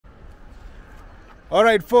All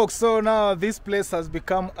right, folks. So now this place has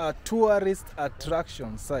become a tourist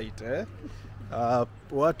attraction site.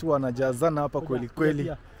 Watu wanajazana hapa kweli kweli.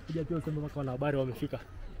 Kuja pia useme paka wanahabari wamefika.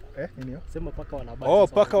 Nini? Sema paka wanahabari. Oh,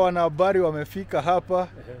 paka wanahabari wamefika hapa.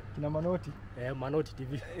 Kina Manoti. Manoti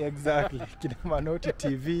TV. Exactly. Kina Manoti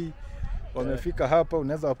TV wamefika hapa.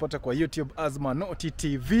 Unaweza wapata kwa YouTube as Manoti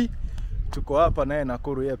TV. Tuko hapa naye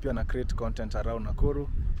Nakuru, yeye pia na create content around Nakuru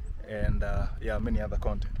and many other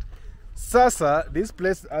content. Sasa this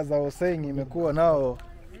place, as I was saying, imekuwa now,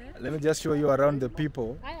 let me just show you around the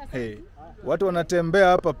people. Hey, watu wanatembea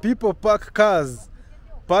hapa, people park cars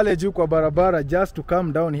pale juu kwa barabara just to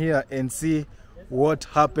come down here and see what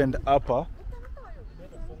happened hapa.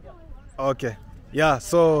 Okay, yeah,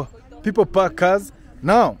 so people park cars.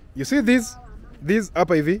 Now you see this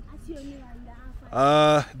hapa hivi,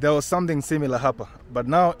 there was something similar hapa, but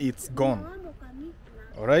now it's gone.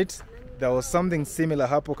 All right, there was something similar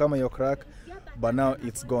hapo kama your crack, but now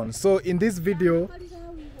it's gone. So in this video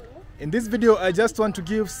I just want to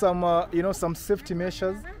give some some safety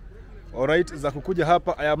measures. All right, za kukuja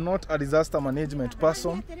hapa. I am not a disaster management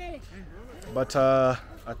person, but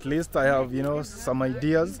at least I have some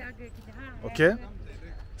ideas. Okay,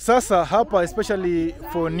 sasa hapa, especially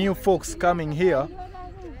for new folks coming here,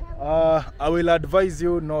 I will advise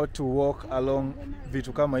you not to walk along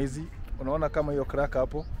vitu kama hizi. Unaona kama hiyo crack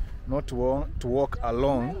hapo, not to walk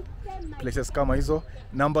along places kama hizo.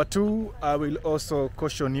 Number 2, I will also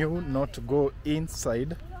caution you not to go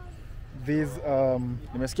inside this.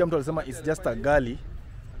 Nimesikia mtu alisema it's just a gully,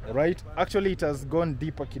 right? Actually it has gone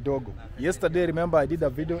deeper kidogo. Yesterday, remember, I did a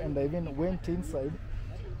video and I even went inside.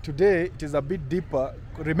 Today it is a bit deeper.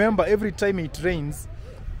 Remember, every time it rains,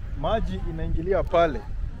 maji inaingilia pale,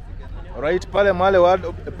 right? Pale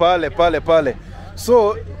pale.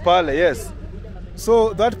 So pale, yes.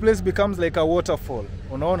 So that place becomes like a waterfall.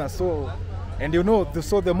 Unaona? So, and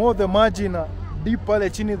so the more the margin deep pale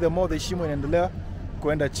chini, the more the shimo inaendelea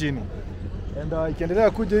kuenda chini. And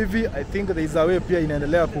ikiendelea kuja hivi, I think there is a way pia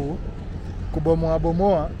inaendelea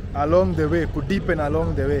kubomoa along the way, deepen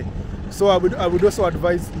along the way. So I would also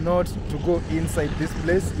advise not to go inside this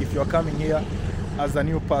place if you are coming here as a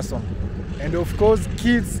new person. And of course,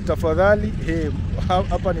 kids, tafadhali,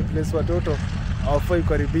 hapa ni place watoto hawafai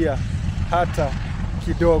karibia hata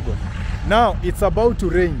kidogo. Now it's about to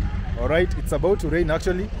rain. All right, it's about to rain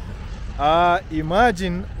actually.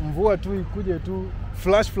 Imagine mvua tu ikuje tu,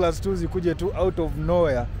 flash floods tu zikuje tu out of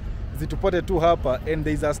nowhere, zitupate tu hapa, and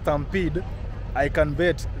there is a stampede. I can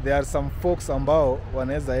bet there are some folks ambao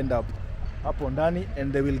wanaweza end up hapo ndani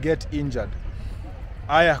and they will get injured.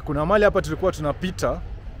 Aya, kuna mali hapa tulikuwa tunapita.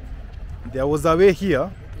 There was a way here.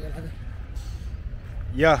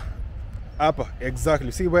 Yeah, hapa,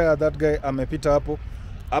 exactly. See where that guy amepita hapo.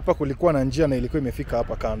 Hapa kulikuwa na njia na ilikuwa imefika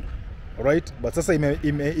hapa kando. Alright, but sasa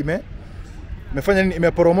imefanya nini?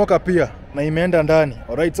 Imeporomoka pia na imeenda ndani.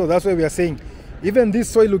 Alright, so that's why we are saying even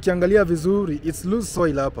this soil ukiangalia vizuri, it's loose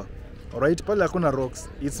soil hapa. Alright, pale hakuna rocks.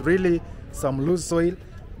 It's really some loose soil.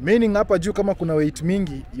 Meaning hapa juu kama kuna weight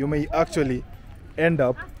mingi, you may actually end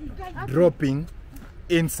up dropping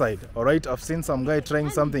inside. All right, I've seen some guy trying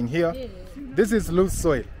something here. This is loose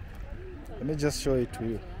soil. Let me just show it to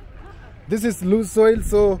you. This is loose soil,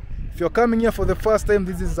 so if you're coming here for the first time,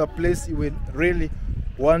 this is a place you will really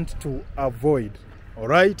want to avoid. All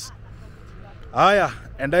right,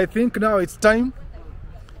 and I think now it's time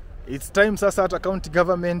sasa hata county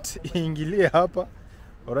government iingilie hapa.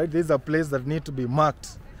 All right, this is a place that need to be marked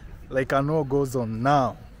like a no-go zone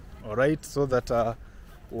now. All right, so that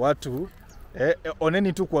watu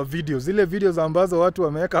oneni tu kwa videos, zile videos ambazo watu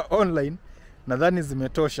wameweka online, nadhani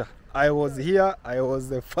zimetosha. I was here, I was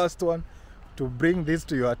the first one to bring this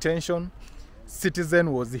to your attention. Citizen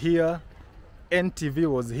was here, NTV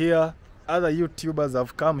was here, other YouTubers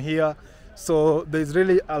have come here. So there's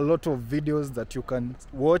really a lot of videos that you can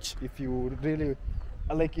watch if you really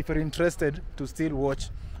if you're interested to still watch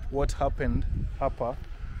what happened hapa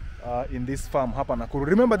in this farm hapa Nakuru.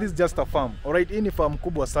 Remember, this is just a farm. All right, hii ni farm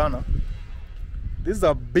kubwa sana. This is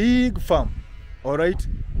a big farm. All right,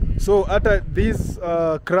 so hata this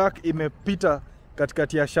crack imepita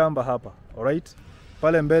katikati ya shamba hapa. All right,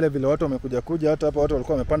 pale mbele vile watu wamekuja hata hapa watu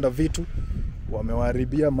walikuwa wamepanda vitu,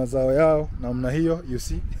 wamewaharibia mazao yao namna hiyo, you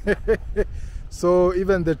see. So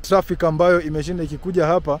even the traffic ambayo imeshinda ikikuja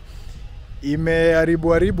hapa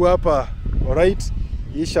imeharibu hapa. All right,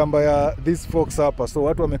 hii shamba ya these folks hapa. So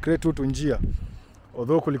watu wamecreate tu njia,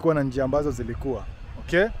 although kulikuwa na njia ambazo zilikuwa.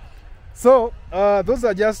 Okay, so those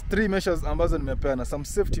are just 3 measures ambazo nimepeana, some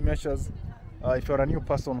safety measures if you're a new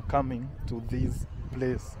person coming to this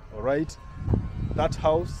place. All right, that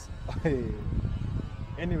house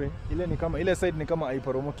Anyway, ile side ni kama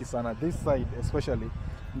haiporomoki sana. This side especially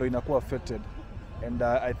ndo inakuwa affected. And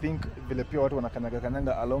I think vile pia watu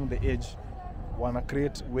wanakanyaga along the edge wanna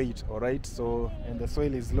create weight, alright? So, and the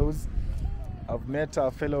soil is loose. I've met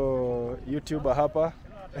a fellow YouTuber hapa.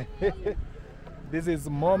 This is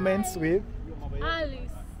Moments with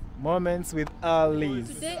Alice. Moments with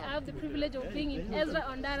Alice. Today I have the privilege of being in Ezra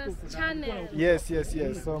Ondara's channel. Yes.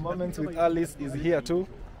 So Moments with Alice is here too.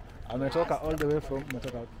 Ametoka all the way from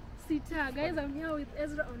Sita. Guys, I'm here with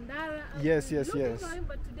Ezra Ondara. Yes. Looking for him,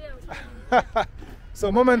 but today I'm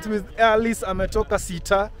So Moments with Alice ametoka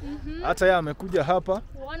Sita. Hata yeye amekuja hapa.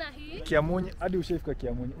 Kuona hii. Kiamunyi, hadi ushafika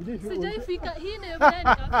Kiamunyi. Sijaifika. Hii ndio vile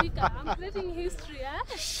nikafika. I'm creating history,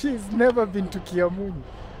 eh? She's never been to Kiamunyi.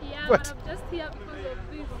 Yeah, But but I'm just here because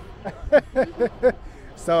of this.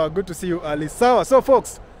 Sawa, good to see you, Alice. Sawa, so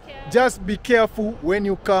folks, Okay. just be careful when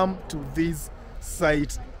you come to this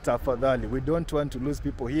site, tafadhali. We don't want to lose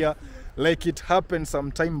people here. Like it happened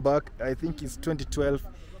some time back, I think it's 2012,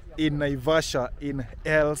 in Naivasha, in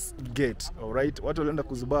Hell's Gate. Alright, watu walienda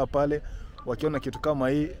kuzubaa pale, wakiona kitu kama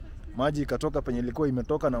hii, maji ikatoka penye ilikuwa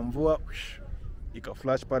imetoka na mvua,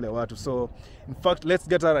 ikaflash pale watu. So, in fact, let's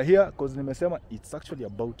get out of here, because nimesema it's actually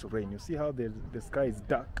about to rain. You see how the sky is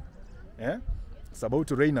dark? Yeah? It's about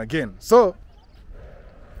to rain again. So,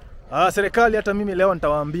 serikali hata mimi leo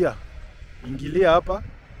nitawaambia ingilia hapa.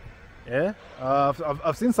 Yeah?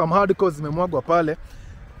 I've seen some hardcores zimemwagwa pale.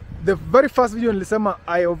 The very first video nilisema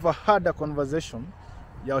I overheard a conversation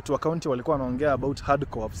ya watu wa county walikuwa wanaongea about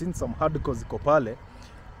hardcore. I've seen some hardcores ziko pale.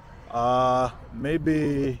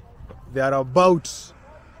 Maybe they are about,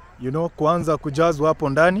 you know, kuanza kujazwa hapo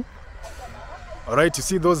ndani. Alright, you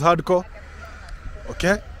see those hardcore?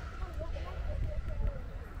 Okay?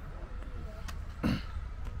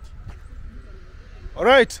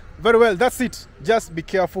 Alright, very well, that's it. Just be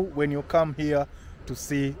careful when you come here to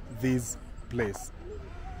see this place.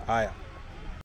 Haya.